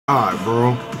Alright,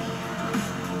 bro.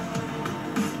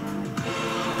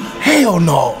 Hell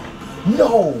no!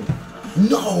 No!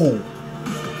 No!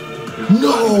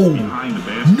 No!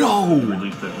 No!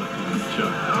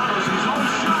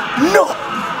 No!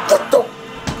 What the?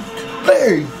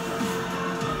 Larry!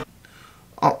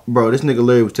 Oh, bro, this nigga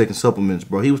Larry was taking supplements,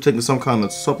 bro. He was taking some kind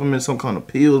of supplements, some kind of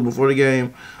pills before the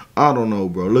game. I don't know,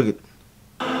 bro. Look at.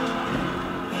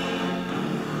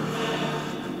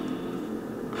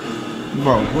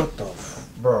 Bro, what the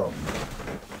bro?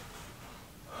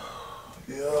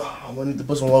 Yeah, I'm gonna need to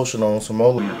put some lotion on, some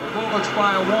more. Bullets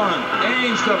by one.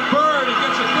 Aims to Bird. He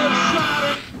gets a good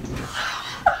shot.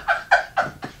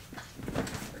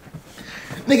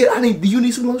 Nigga, do you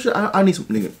need some lotion? I need some,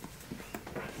 nigga.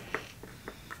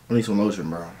 I need some lotion,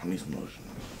 bro. I need some lotion.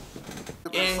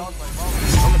 Yeah,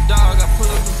 I'm a dog. I pull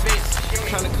up the fence.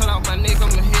 Trying to cut out my neck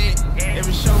on my head.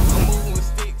 Every show I'm moving with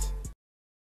sticks.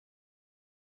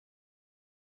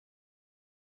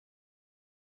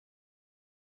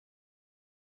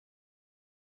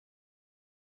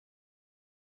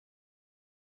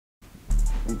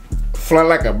 Fly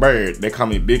like a bird. They call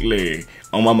me Big Larry.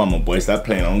 On my mama, boy, stop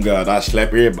playing. On God, I slap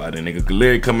everybody, nigga.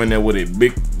 Larry come in there with a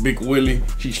big willy.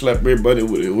 She slap everybody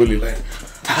with a willy like.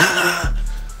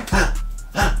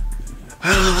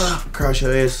 Cross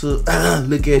your ass up.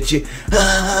 Look at you.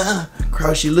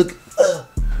 Cross your look.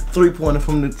 3-pointer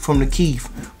from the key,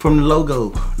 from the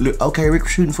logo. Look, okay, Rick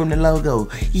shooting from the logo.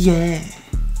 Yeah.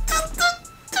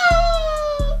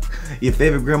 Your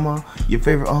favorite grandma, your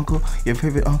favorite uncle, your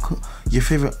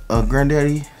favorite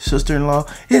granddaddy, sister-in-law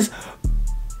is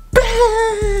back.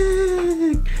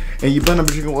 And you better not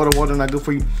be drinking water not good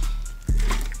for you.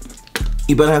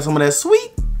 You better have some of that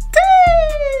sweet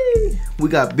tea. We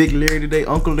got Big Larry today,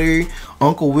 Uncle Larry,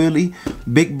 Uncle Willie,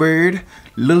 Big Bird,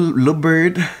 Little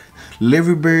Bird,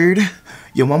 Larry Bird,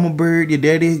 your mama bird, your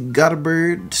daddy got a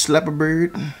bird, slap a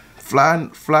bird, fly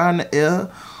in the air.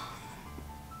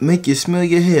 Make you smell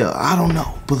your hair. I don't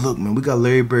know. But look, man, we got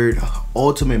Larry Bird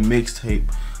Ultimate Mixtape.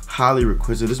 Highly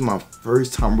requested. This is my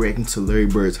first time reacting to Larry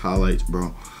Bird's highlights,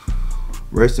 bro.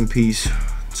 Rest in peace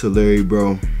to Larry,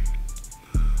 bro.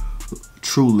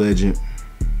 True legend.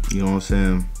 You know what I'm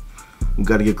saying? We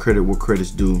got to give credit where credit's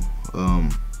due.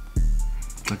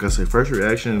 Like I said, first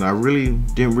reaction, and I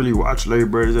didn't really watch Larry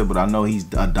Bird, but I know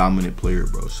he's a dominant player,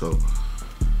 bro. So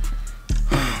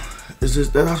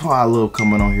that's why I love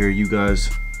coming on here, you guys.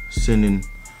 Sending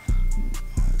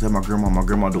that my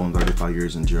grandma doing 35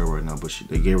 years in jail right now, but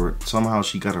they gave her, somehow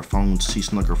she got her phone, she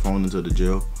snuck her phone into the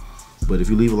jail. But if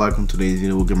you leave a like on today's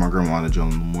video, we'll get my grandma out of jail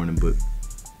in the morning. But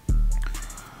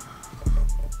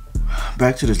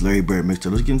back to this Larry Bird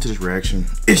mixtape. Let's get into this reaction.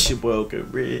 It's your boy, okay,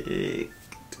 Rick.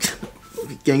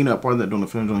 Gang, you know, part of that doing the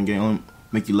film doing game,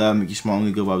 make you laugh, make you smile,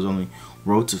 only good vibes only.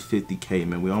 Road to 50K,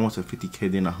 man. We almost at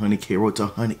 50K, then 100K, road to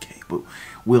 100K. But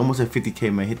we almost at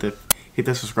 50K, man. Hit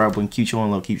that subscribe button. Keep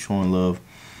showing love.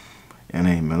 And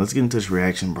hey, man, let's get into this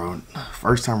reaction, bro.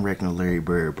 First time reacting to Larry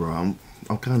Bird, bro. I'm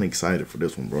kind of excited for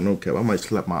this one, bro. No cap. I might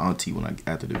slap my auntie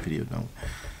after the video done.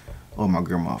 Or my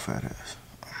grandma fat ass.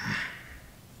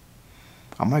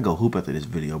 I might go hoop after this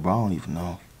video, bro. I don't even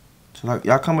know.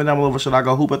 Y'all comment down below. Should I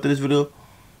go hoop after this video?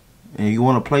 And if you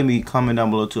want to play me, comment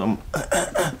down below too.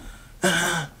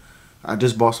 I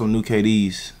just bought some new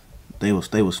KDs. They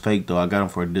was fake though. I got them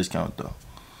for a discount though.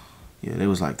 Yeah, they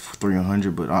was like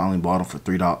 $300, but I only bought them for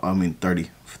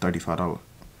 $35.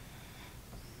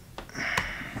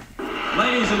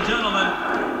 Ladies and gentlemen,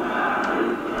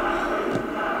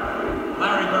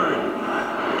 Larry Bird.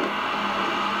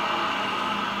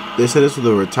 They said this was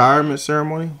a retirement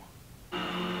ceremony.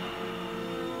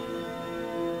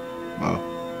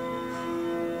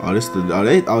 This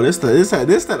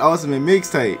that ultimate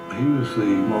mixtape. He was the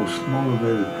most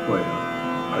motivated player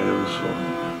I ever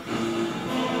saw.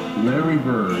 Larry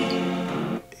Bird.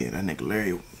 Yeah, that nigga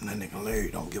Larry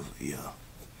don't give a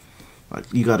like,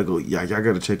 you gotta go. Yeah, y'all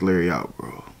gotta check Larry out,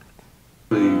 bro.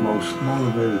 The most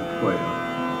motivated player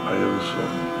I ever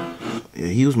saw. Yeah,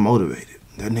 he was motivated.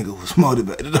 That nigga was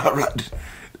motivated. All right.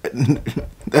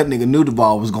 That nigga knew the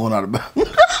ball was going out of bounds.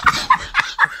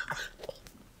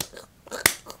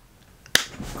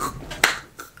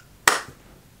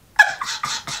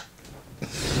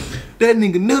 That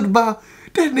nigga knew the ball.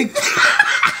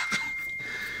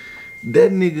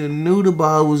 That nigga knew the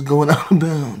ball was going out of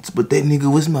bounds, but that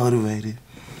nigga was motivated.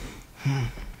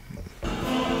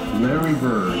 Larry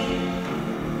Bird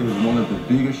is one of the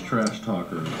biggest trash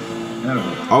talkers ever.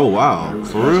 Oh wow,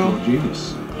 for real?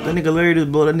 Genius. That nigga Larry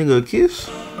just blow that nigga a kiss?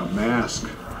 A mask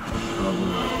of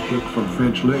a kick from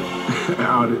French Lick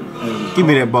out at Give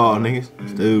me that ball, niggas.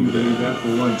 Stupid. You did that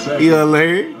for 1 second. Yeah,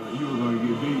 Larry. You were gonna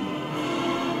get beat.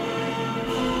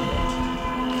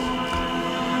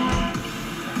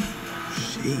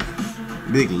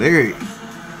 Big Larry.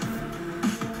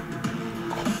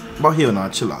 But hell nah,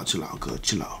 chill out, cuz.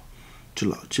 Chill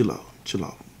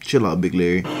out, Big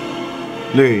Larry.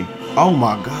 Larry. Oh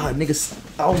my God, niggas.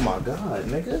 Oh my God,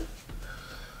 nigga.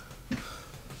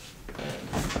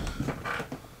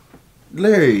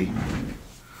 Larry.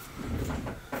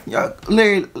 Y'all,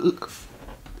 Larry,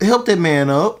 help that man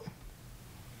up.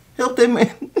 Help that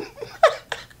man.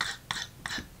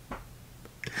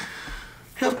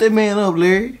 Help that man up,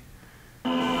 Larry.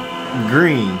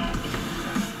 Green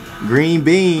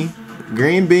bean,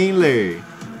 Larry.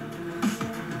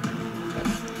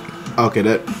 Okay,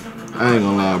 that I ain't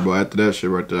gonna lie, bro. After that shit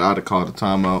right there, I'd have called a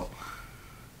timeout.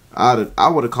 I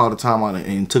would have called a timeout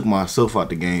and took myself out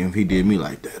the game if he did me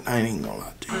like that. I ain't gonna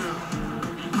lie to you.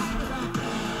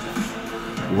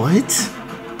 What?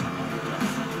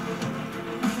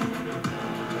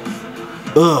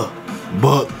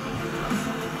 Buck.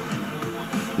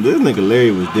 This nigga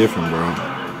Larry was different, bro.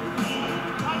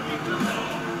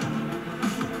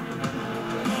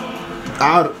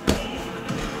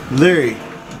 Larry,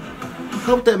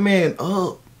 help that man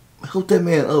up. Help that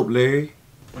man up, Larry.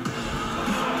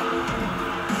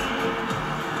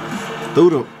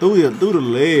 Through the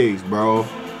legs, bro.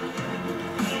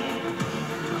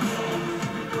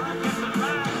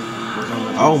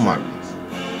 Oh my.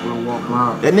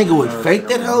 That nigga would fake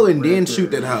that hoe and then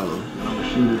shoot that hoe.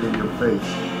 Shoot it in your face.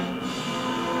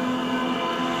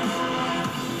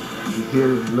 He hit it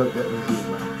and looked at me. He was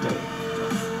like, dang,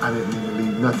 I didn't even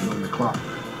leave nothing on the clock.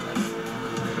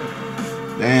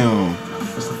 Damn.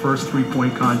 That's the first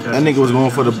 3-point contest. That nigga was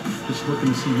going for the. Just looking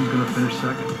to see who's gonna finish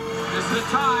second. This is the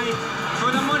tie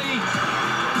for the money.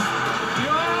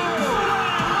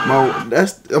 Bro,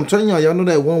 I'm telling y'all know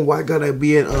that one white guy that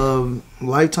be at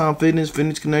Lifetime Fitness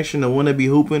Connection, the one that be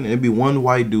hooping, and it be one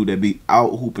white dude that be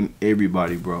out hooping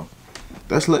everybody, bro.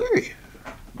 That's Larry.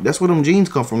 That's where them jeans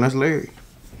come from. That's Larry.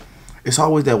 It's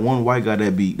always that one white guy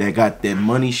that got that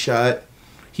money shot.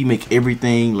 He make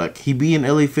everything like he be in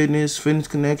LA Fitness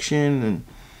Connection, and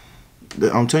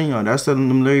I'm telling y'all that's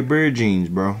them Larry Bird jeans,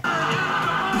 bro.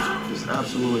 It's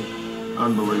absolutely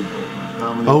unbelievable.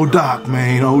 Oh Doc,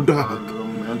 man, oh Doc.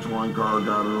 Antoine guard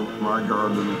got him, my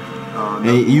guard him.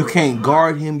 And you can't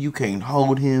guard him, you can't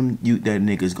hold him. That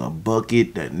nigga's gonna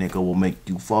bucket. That nigga will make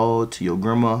you fall to your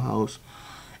grandma's house.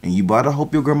 And you better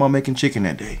hope your grandma making chicken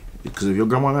that day. Because if your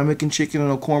grandma not making chicken and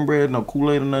no cornbread, no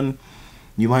Kool-Aid or nothing,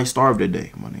 you might starve that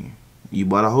day, my nigga. You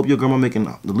better hope your grandma making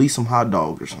at least some hot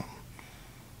dogs or something.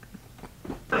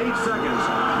 8 seconds.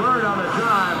 Bird on the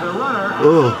drive. The runner.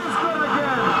 Ugh. Is good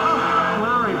again.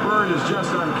 Larry Bird is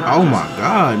just unconscious. Oh my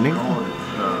God, nigga.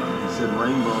 He said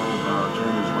rainbow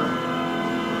turned his way.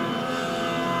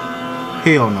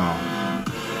 Hell no.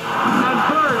 And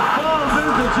Bird falls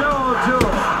into Joe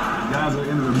O'Toole. Guys are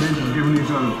into the bench and giving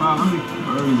each other foul. I mean,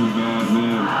 Bird is a bad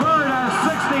man. Bird has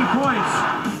 60 points.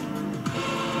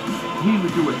 He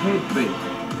would do a head fake.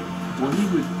 Well, he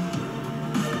would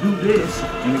do this,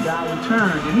 and the guy would turn,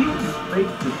 and he would just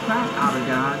fake the crap out of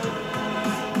guys.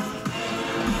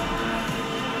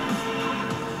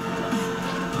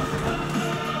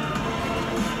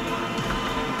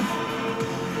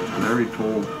 Larry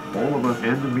told all of us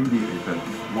and the media, he said,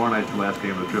 tomorrow night's the last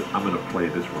game of the trip, I'm going to play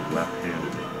this one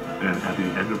left-handed. And at the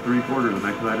end of 3 quarters, the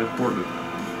next night in Portland, he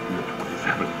had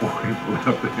 27 points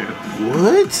left-handed.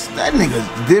 What? That nigga's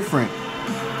different.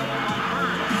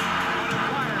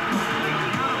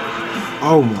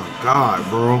 Oh my God,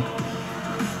 bro.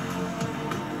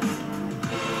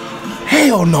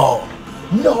 Hell no.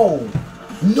 No.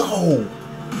 No.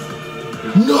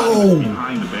 No.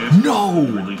 Behind the basket, No.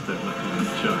 released that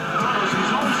left-handed shot.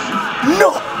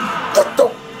 No. What the?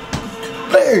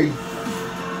 Larry.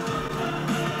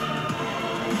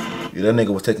 Yeah, that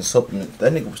nigga was taking supplements.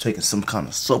 That nigga was taking some kind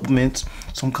of supplements,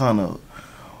 some kind of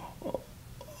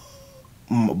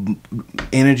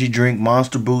energy drink,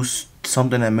 Monster Boost,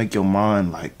 something that make your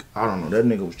mind like, I don't know. That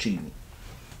nigga was cheating.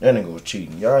 That nigga was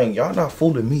cheating. Y'all not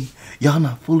fooling me. Y'all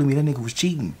not fooling me. That nigga was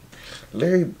cheating.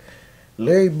 Larry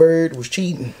Bird was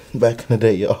cheating back in the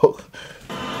day, y'all.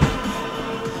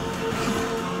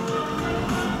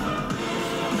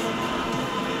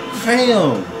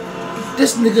 Fam,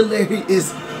 this nigga Larry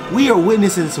is. We are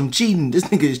witnessing some cheating. This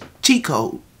nigga is cheat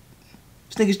code.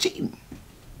 This nigga's cheating.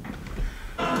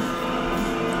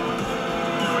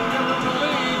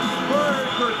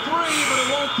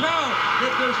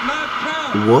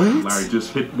 What? Larry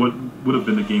just hit what would have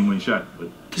been a game-winning shot, but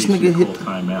This nigga hit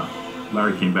timeout.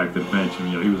 Larry came back to the bench,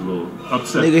 and he was a little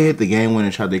upset. Nigga hit the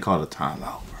game-winning shot. They called a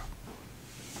timeout, bro.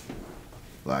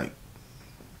 Like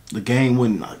the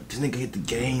game-winning. Like, this nigga hit the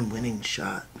game-winning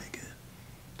shot, nigga.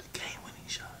 The game-winning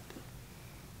shot.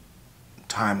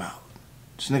 timeout.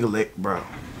 This nigga bro.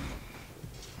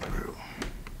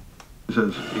 He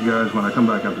says, "You guys, when I come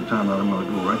back after timeout, I'm gonna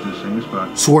go right to the same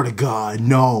spot. Swear to God,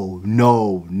 no.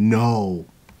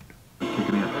 Kick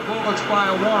it in." Bulldogs by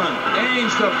a 1.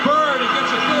 Aims to Bird. He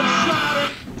gets a good shot.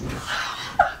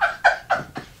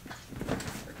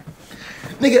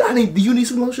 Nigga, do you need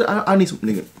some lotion? I need some,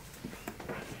 nigga.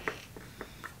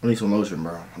 I need some lotion,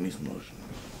 bro. I need some lotion.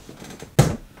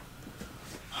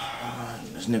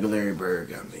 This nigga Larry Bird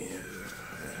got me.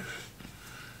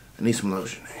 I need some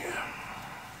lotion, nigga.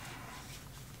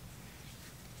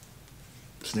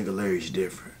 This nigga Larry's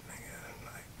different, nigga.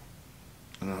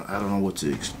 Like, I don't know what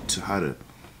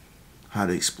how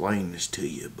to explain this to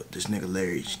you, but this nigga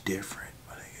Larry's different.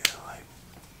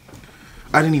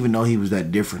 I didn't even know he was that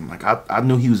different. Like I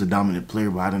knew he was a dominant player,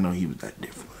 but I didn't know he was that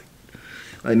different.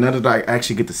 Like now that I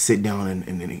actually get to sit down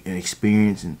and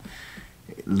experience and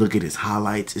look at his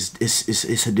highlights,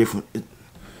 it's a different.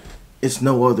 It's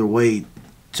no other way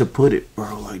to put it,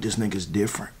 bro. Like this nigga's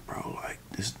different, bro. Like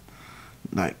this,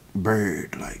 like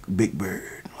Bird, like Big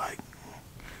Bird, like,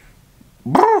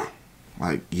 bro.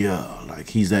 Like yeah, like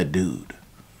he's that dude.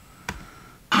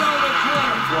 Boy,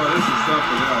 this is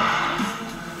something else.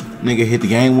 Nigga hit the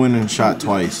game-winning shot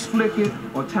twice. Flick it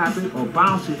or tap it or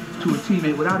bounce it to a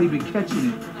teammate without even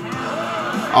catching it.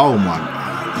 Oh my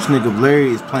God. This nigga Larry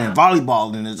is playing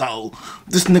volleyball in his hole.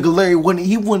 This nigga Larry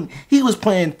he was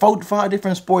playing 4 to 5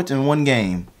 different sports in one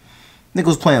game. Nigga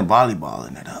was playing volleyball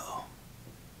in that hole.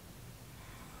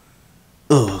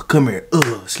 Come here.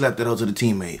 Slap that out to the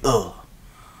teammate.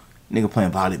 Nigga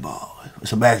playing volleyball.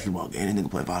 It's a basketball game. This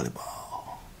nigga playing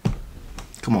volleyball.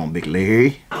 Come on, Big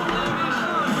Larry.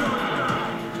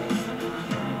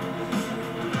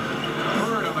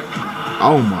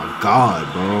 Oh my God,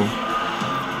 bro.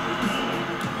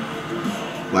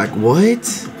 Like what?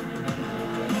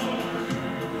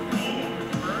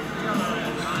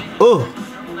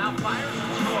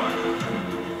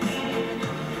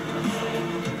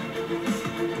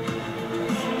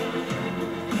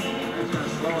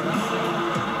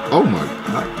 Oh my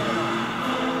God.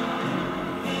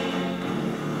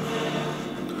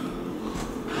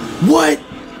 What?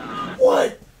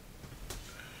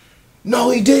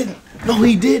 No, he didn't.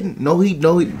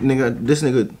 Nigga, this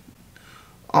nigga,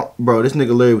 oh, bro, this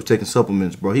nigga Larry was taking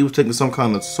supplements, bro. He was taking some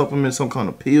kind of supplements, some kind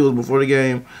of pills before the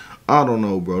game. I don't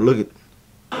know, bro. Look at.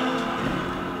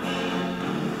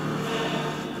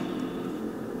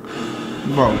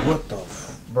 Bro, what the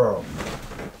bro?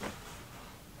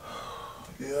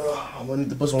 Yeah, I'm gonna need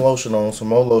to put some lotion on, some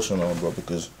more lotion on, bro,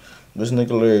 because this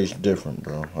nigga Larry's different,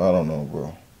 bro. I don't know,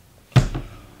 bro.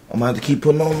 I'm gonna have to keep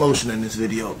putting on lotion in this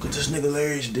video because this nigga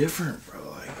Larry's different, bro.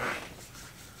 Like,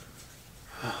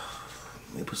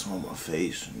 let me put some on my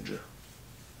face and just.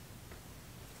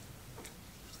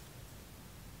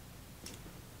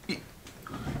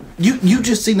 You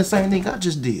just seen the same thing I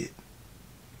just did.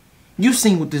 You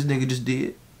seen what this nigga just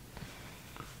did.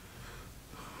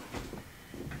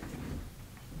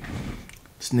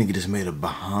 This nigga just made a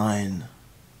behind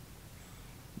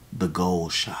the goal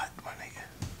shot, my nigga.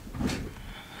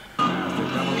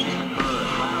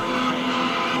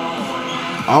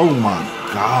 Oh my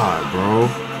God, bro.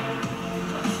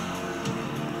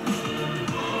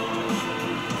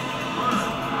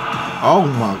 Oh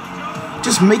my.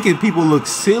 Just making people look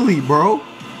silly, bro.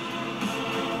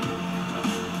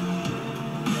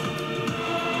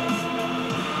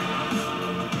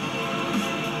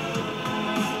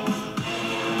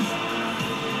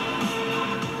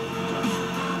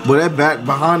 But that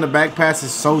behind the back pass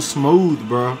is so smooth,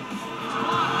 bro. I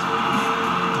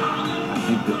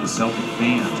think that the Celtic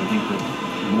fans, I think that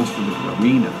most of the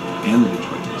arena and the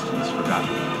Detroit Pistons forgot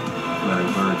that Larry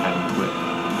Bird hadn't quit.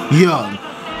 Yeah,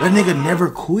 that nigga never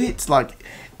quits. Like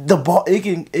the ball, it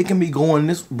can be going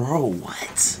this, bro.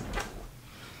 What?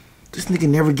 This nigga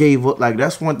never gave up. Like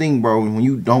that's one thing, bro. When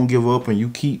you don't give up and you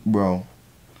keep, bro.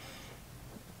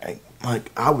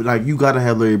 Like I would like you gotta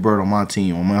have Larry Bird on my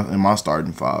team in my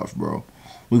starting 5, bro.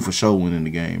 We for sure winning the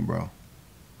game, bro.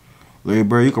 Larry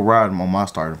Bird, you can ride him on my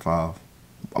starting 5.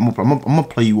 I'm gonna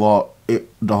play you all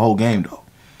the whole game though.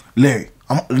 Larry,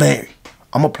 I'm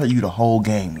gonna play you the whole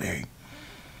game, Larry.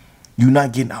 You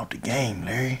not getting out the game,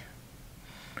 Larry.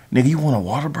 Nigga, you want a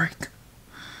water break?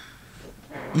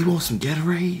 You want some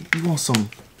Gatorade? You want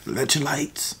some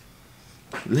electrolytes?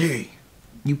 Larry,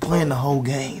 you playing the whole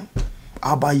game.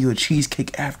 I'll buy you a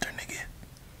cheesecake after, nigga.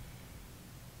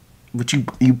 But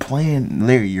you playing,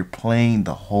 Larry, you're playing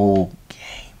the whole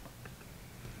game.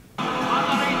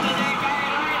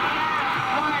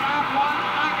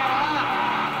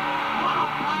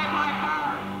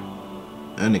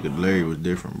 That nigga Larry was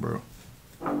different, bro.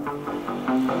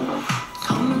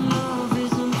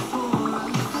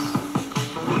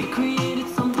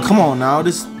 Come on now,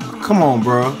 come on,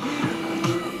 bro.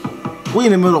 We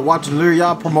in the middle of watching Larry,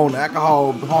 y'all promoting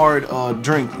alcohol, hard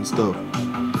drinks and stuff.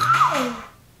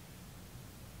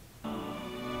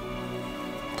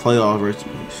 Playoff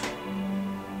recipes.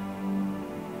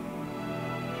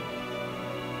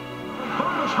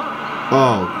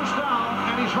 Oh.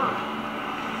 And he's hurt.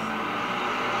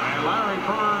 And Larry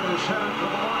Bird is headed to the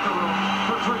locker room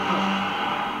for treatment.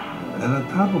 And on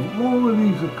top of all of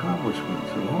these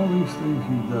accomplishments and all these things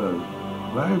he does,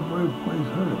 Larry Bird plays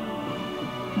hurt.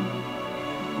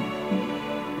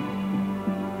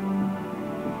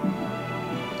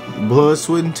 Blood,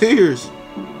 sweat, and tears.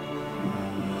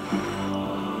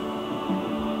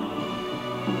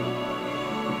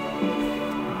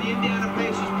 The Indiana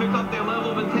Pacers pick up their level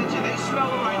of attention. They smell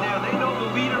it right now. They know the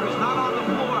leader is not on the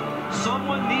floor.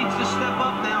 Someone needs to step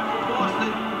up now for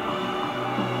Boston.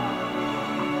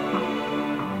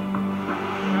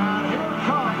 And here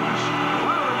comes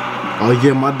Larry. Oh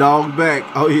yeah, my dog back.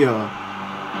 Oh yeah.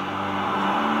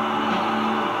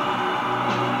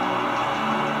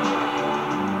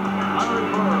 Larry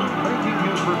Bird making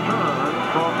his return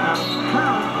from an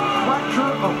apparent fracture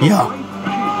of the Yeah. right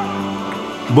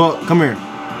cheek. Buck, come here.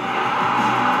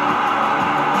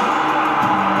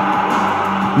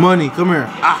 Money, come here.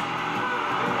 Ah.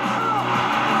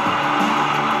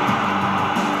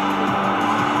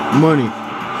 Money.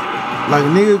 Like a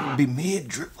nigga be mid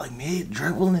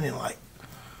dribbling and like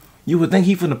you would think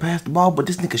he finna pass the ball, but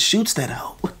this nigga shoots that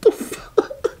out. What the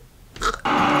fuck?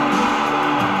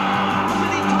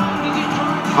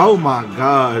 Oh my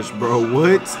gosh, bro.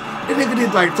 What? That nigga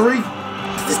did like 3.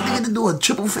 This nigga did do a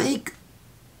triple fake.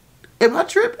 Am I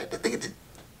tripping? This nigga did.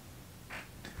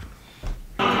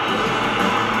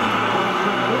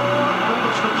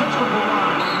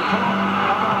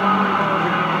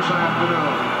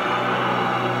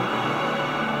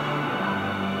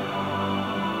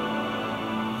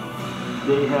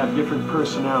 They have different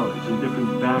personalities and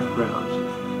different backgrounds,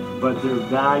 but their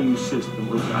value system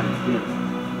was identical.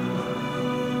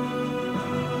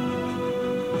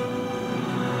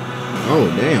 Oh,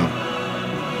 damn.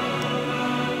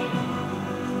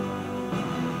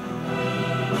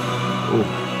 Oh.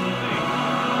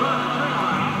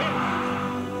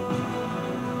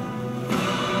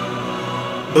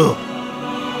 Ugh.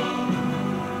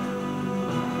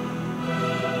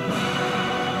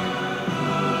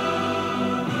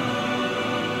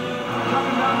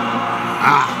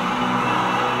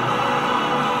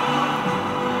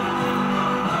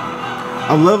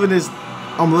 I'm loving this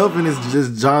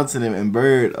just Johnson and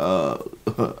Bird.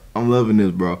 I'm loving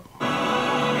this, bro.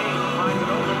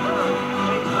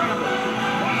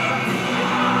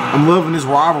 I'm loving this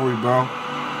rivalry, bro.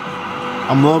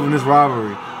 I'm loving this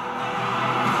rivalry. 5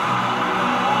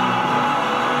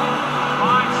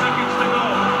 seconds to go.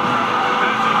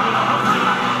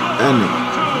 That nigga.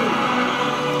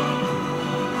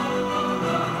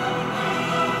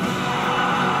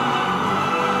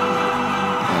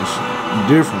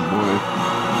 Different, boy.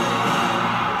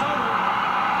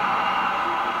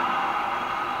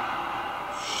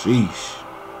 Sheesh.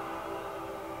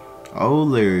 Oh,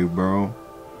 Larry, bro.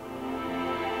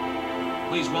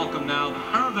 Please welcome now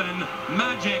Irvin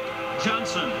Magic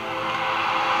Johnson.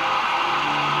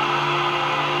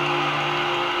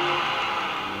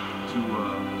 To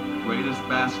greatest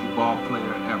basketball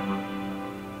player ever,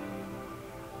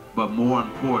 but more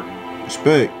important,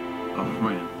 Respect. a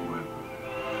friend forever.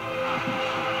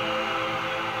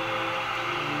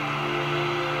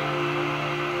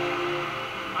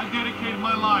 I dedicated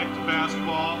my life to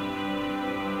basketball,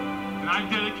 and I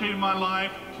dedicated my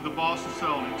life to the Boston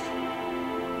Celtics.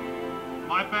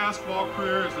 My basketball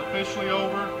career is officially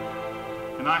over,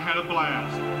 and I had a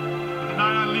blast. But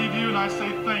tonight I leave you and I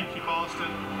say thank you,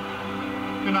 Boston.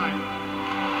 Good night.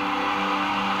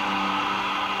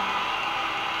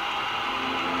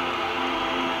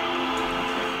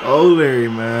 Oh, Larry,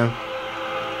 man.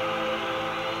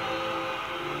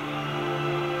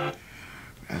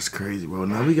 That's crazy, bro.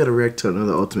 Now we gotta react to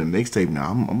another Ultimate Mixtape.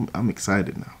 Now I'm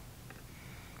excited now.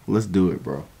 Let's do it,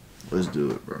 bro. Let's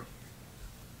do it, bro.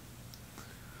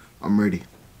 I'm ready.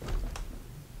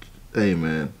 Hey,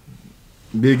 man.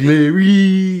 Big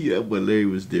Larry. That boy Larry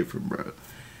was different, bro.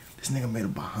 This nigga made a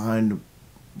behind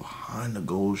the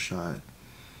goal shot.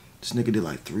 This nigga did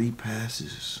like 3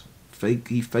 passes.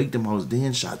 He faked them hoes,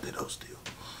 then shot that hoe still.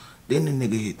 Then the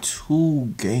nigga hit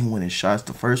 2 game-winning shots.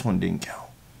 The first one didn't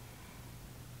count.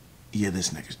 Yeah, this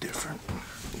nigga's different.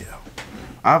 Yeah.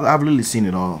 I've literally seen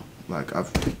it all. Like,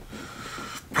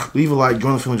 leave a like,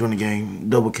 join the film, join the game,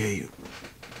 doubleK.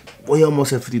 We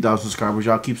almost at 50,000 subscribers.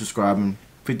 Y'all keep subscribing.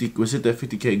 Let's hit that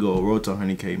 50K goal. Road to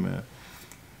 100K, man.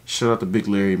 Shout out to Big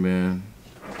Larry, man.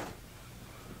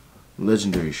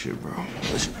 Legendary shit, bro.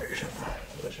 Legendary shit, bro.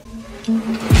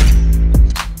 Legendary.